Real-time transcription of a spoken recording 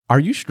Are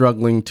you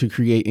struggling to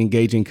create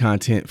engaging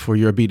content for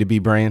your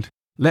B2B brand?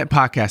 Let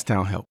Podcast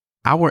Town help.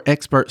 Our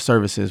expert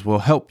services will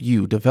help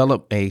you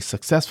develop a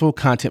successful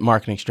content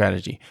marketing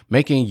strategy,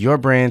 making your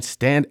brand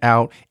stand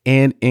out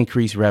and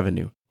increase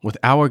revenue. With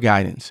our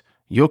guidance,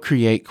 you'll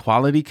create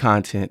quality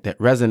content that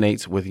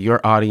resonates with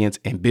your audience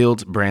and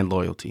builds brand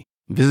loyalty.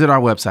 Visit our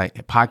website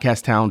at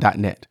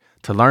podcasttown.net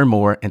to learn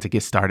more and to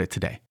get started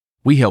today.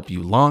 We help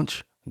you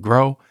launch,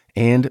 grow,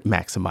 and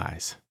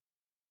maximize.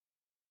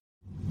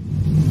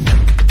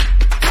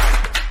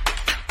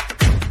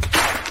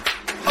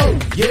 Oh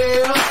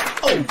yeah,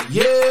 oh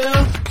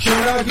yeah,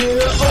 can I get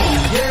a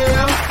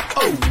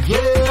oh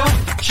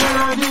yeah, can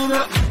I get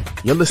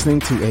a... You're listening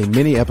to a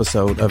mini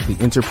episode of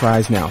the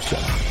Enterprise Now Show,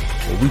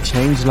 where we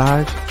change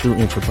lives through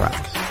enterprise.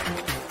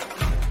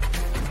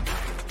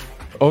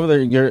 Over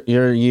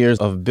your years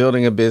of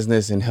building a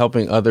business and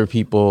helping other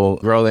people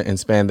grow and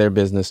expand their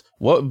business,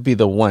 what would be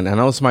the one? I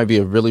know this might be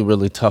a really,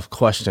 really tough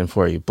question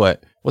for you,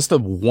 but what's the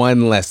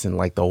one lesson,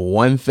 like the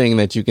one thing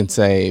that you can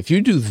say, if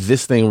you do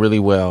this thing really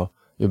well,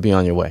 you'll be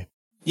on your way?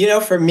 You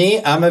know, for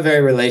me, I'm a very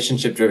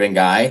relationship-driven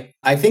guy.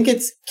 I think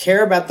it's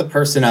care about the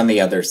person on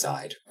the other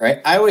side, right?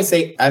 I always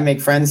say I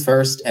make friends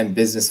first and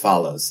business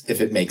follows,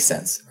 if it makes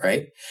sense,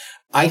 right?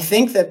 I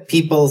think that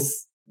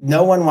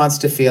no one wants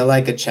to feel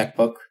like a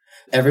checkbook.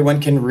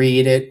 Everyone can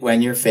read it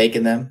when you're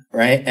faking them,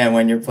 right? And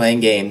when you're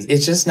playing games.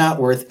 It's just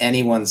not worth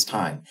anyone's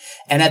time.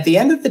 And at the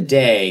end of the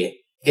day,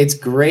 it's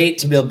great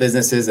to build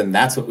businesses, and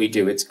that's what we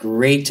do. It's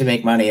great to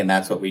make money, and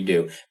that's what we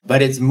do.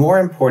 But it's more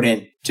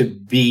important to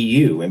be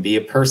you and be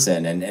a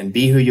person and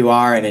be who you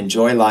are and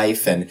enjoy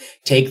life and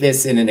take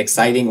this in an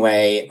exciting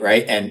way,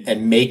 right?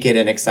 And make it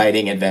an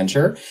exciting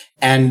adventure.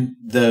 And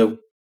the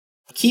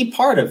key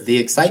part of the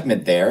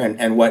excitement there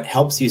and what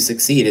helps you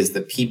succeed is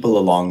the people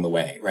along the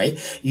way, right?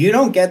 You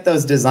don't get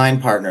those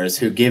design partners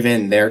who give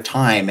in their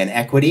time and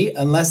equity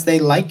unless they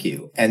like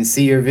you and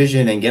see your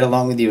vision and get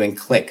along with you and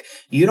click.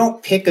 You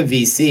don't pick a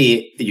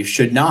VC. You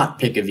should not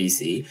pick a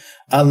VC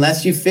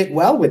unless you fit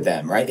well with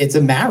them, right? It's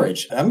a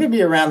marriage. I'm going to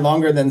be around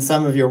longer than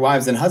some of your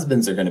wives and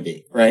husbands are going to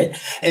be, right?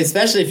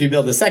 Especially if you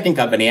build a second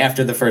company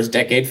after the first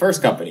decade,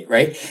 first company,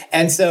 right?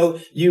 And so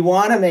you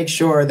want to make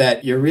sure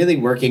that you're really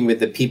working with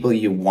the people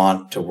you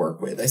want to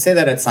work with. I say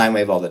that at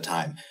SineWave all the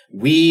time.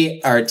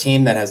 We are a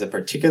team that has a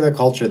particular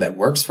culture that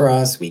works for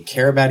us. We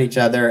care about each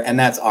other, and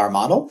that's our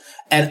model.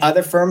 And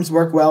other firms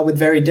work well with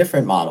very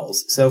different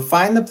models. So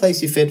find the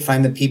place you fit,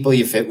 find the people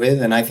you fit with.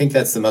 And I think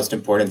that's the most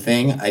important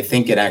thing. I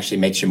think it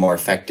actually makes you more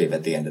effective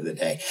at the end of the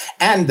day.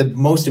 And the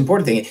most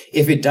important thing,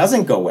 if it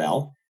doesn't go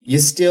well, you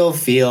still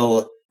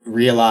feel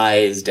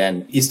realized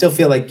and you still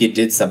feel like you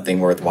did something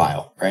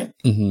worthwhile, right?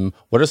 Mm-hmm.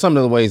 What are some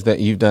of the ways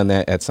that you've done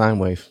that at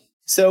SineWave?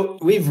 So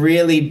we've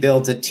really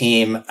built a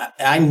team.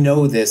 I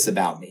know this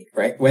about me,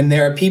 right? When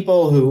there are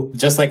people who,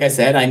 just like I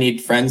said, I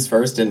need friends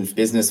first and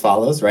business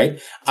follows,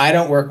 right? I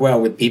don't work well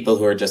with people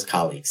who are just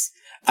colleagues.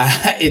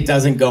 It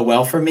doesn't go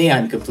well for me.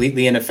 I'm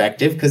completely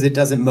ineffective because it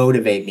doesn't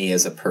motivate me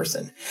as a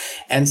person.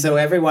 And so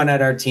everyone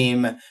at our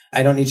team,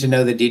 I don't need to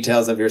know the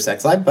details of your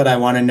sex life, but I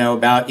want to know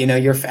about,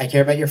 I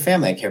care about your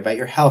family. I care about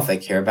your health. I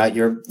care about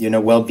your,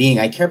 well-being.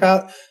 I care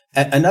about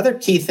another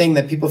key thing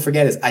that people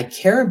forget is I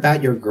care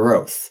about your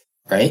growth.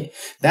 Right?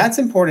 That's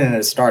important in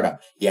a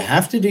startup. You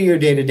have to do your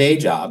day-to-day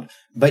job,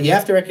 but you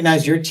have to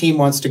recognize your team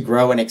wants to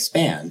grow and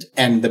expand.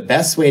 And the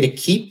best way to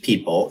keep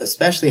people,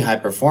 especially high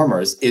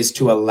performers, is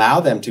to allow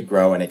them to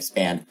grow and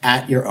expand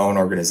at your own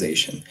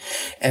organization.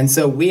 And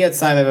so we at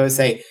SineWave always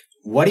say,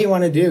 what do you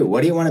want to do?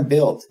 What do you want to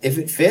build? If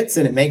it fits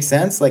and it makes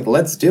sense,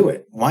 let's do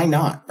it. Why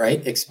not?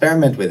 Right?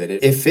 Experiment with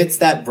it. It fits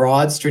that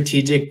broad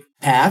strategic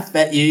path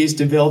that you used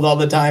to build all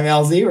the time,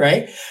 LZ,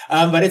 right?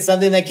 But it's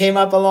something that came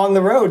up along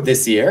the road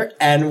this year.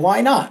 And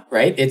why not?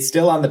 Right? It's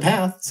still on the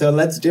path. So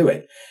let's do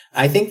it.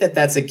 I think that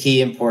that's a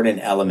key important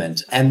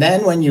element. And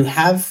then when you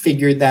have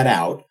figured that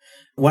out,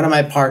 one of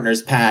my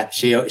partners, Pat,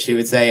 she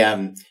would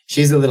say,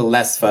 she's a little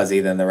less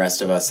fuzzy than the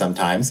rest of us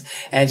sometimes.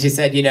 And she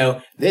said,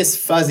 this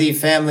fuzzy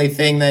family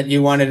thing that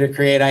you wanted to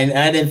create, I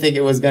didn't think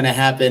it was going to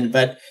happen,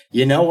 but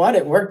you know what?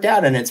 It worked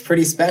out and it's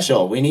pretty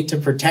special. We need to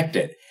protect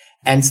it.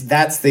 And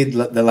that's the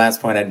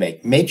last point I'd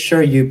make. Make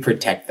sure you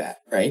protect that,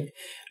 right?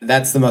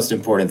 That's the most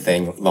important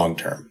thing long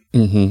term.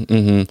 Mm-hmm,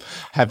 mm-hmm.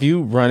 Have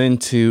you run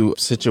into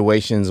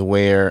situations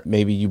where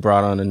maybe you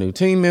brought on a new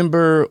team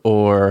member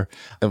or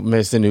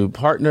it's a new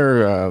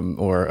partner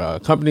or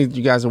a company that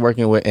you guys are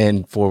working with,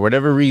 and for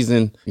whatever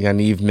reason,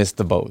 Yanev missed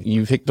the boat?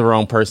 You picked the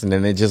wrong person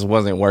and it just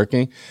wasn't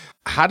working.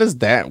 How does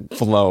that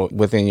flow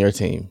within your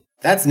team?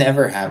 That's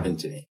never happened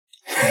to me.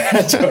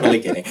 Totally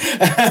kidding.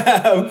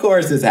 Of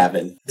course it's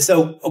happened.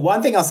 So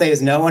one thing I'll say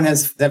is no one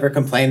has ever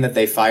complained that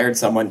they fired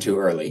someone too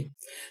early.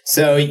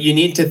 So you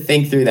need to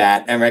think through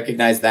that and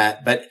recognize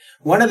that. But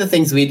one of the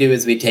things we do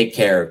is we take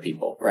care of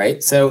people,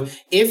 right? So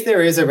if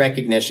there is a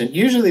recognition,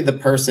 usually the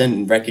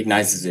person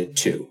recognizes it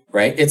too,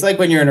 right? It's like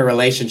when you're in a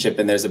relationship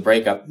and there's a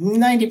breakup,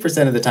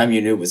 90% of the time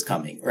you knew it was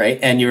coming, right?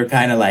 And you were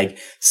kind of like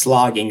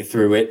slogging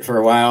through it for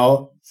a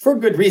while. for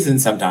good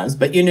reasons sometimes,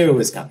 but you knew it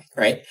was coming,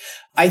 right?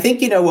 I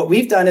think, what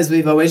we've done is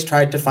we've always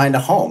tried to find a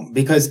home,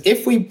 because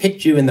if we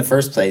picked you in the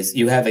first place,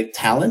 you have a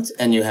talent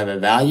and you have a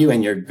value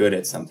and you're good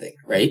at something,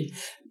 right?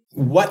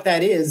 What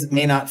that is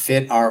may not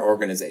fit our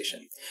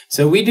organization.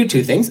 So we do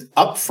two things.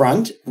 Up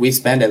front, we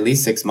spend at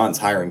least 6 months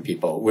hiring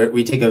people.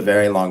 We take a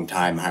very long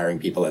time hiring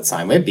people at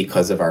SignWave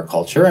because of our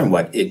culture and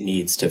what it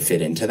needs to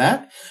fit into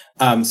that.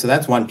 So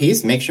that's one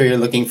piece. Make sure you're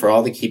looking for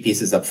all the key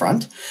pieces up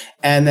front.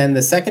 And then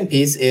the second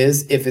piece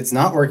is, if it's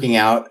not working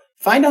out,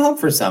 find a home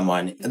for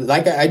someone.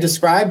 Like I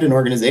described an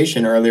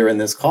organization earlier in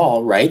this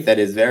call, right? That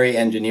is very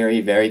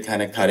engineering, very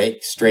kind of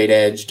straight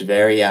edged,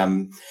 very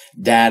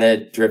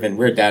data driven.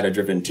 We're data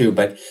driven too,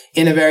 but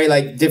in a very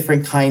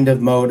different kind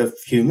of mode of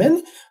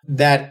human,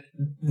 that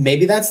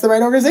maybe that's the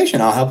right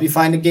organization. I'll help you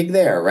find a gig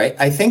there, right?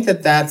 I think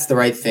that that's the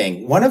right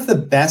thing. One of the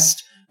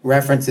best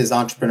references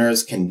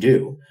entrepreneurs can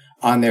do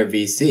on their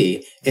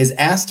VC is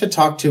ask to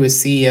talk to a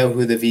CEO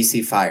who the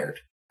VC fired,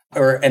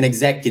 or an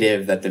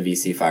executive that the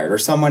VC fired, or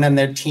someone on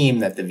their team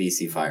that the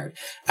VC fired.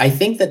 I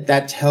think that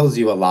that tells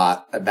you a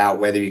lot about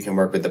whether you can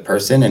work with the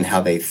person and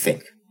how they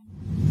think.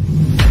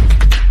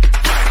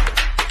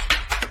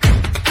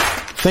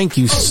 Thank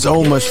you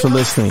so much for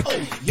listening.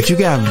 If you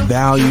got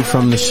value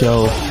from the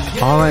show,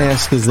 all I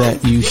ask is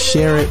that you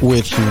share it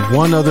with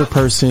one other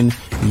person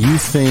you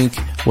think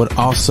would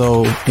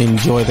also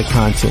enjoy the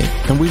content.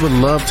 And we would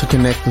love to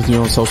connect with you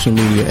on social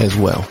media as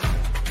well.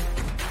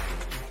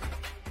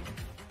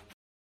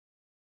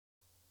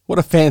 What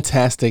a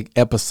fantastic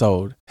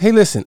episode. Hey,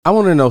 listen, I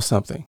want to know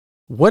something.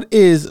 What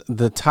is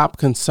the top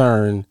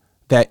concern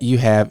that you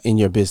have in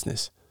your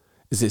business?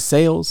 Is it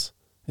sales?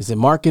 Is it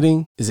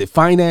marketing? Is it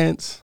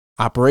finance?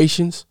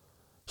 Operations?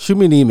 Shoot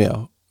me an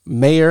email,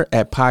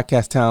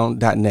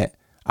 mayor@podcasttown.net.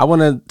 I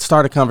want to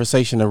start a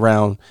conversation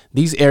around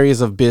these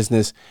areas of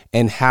business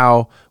and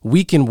how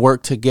we can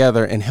work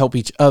together and help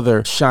each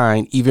other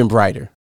shine even brighter.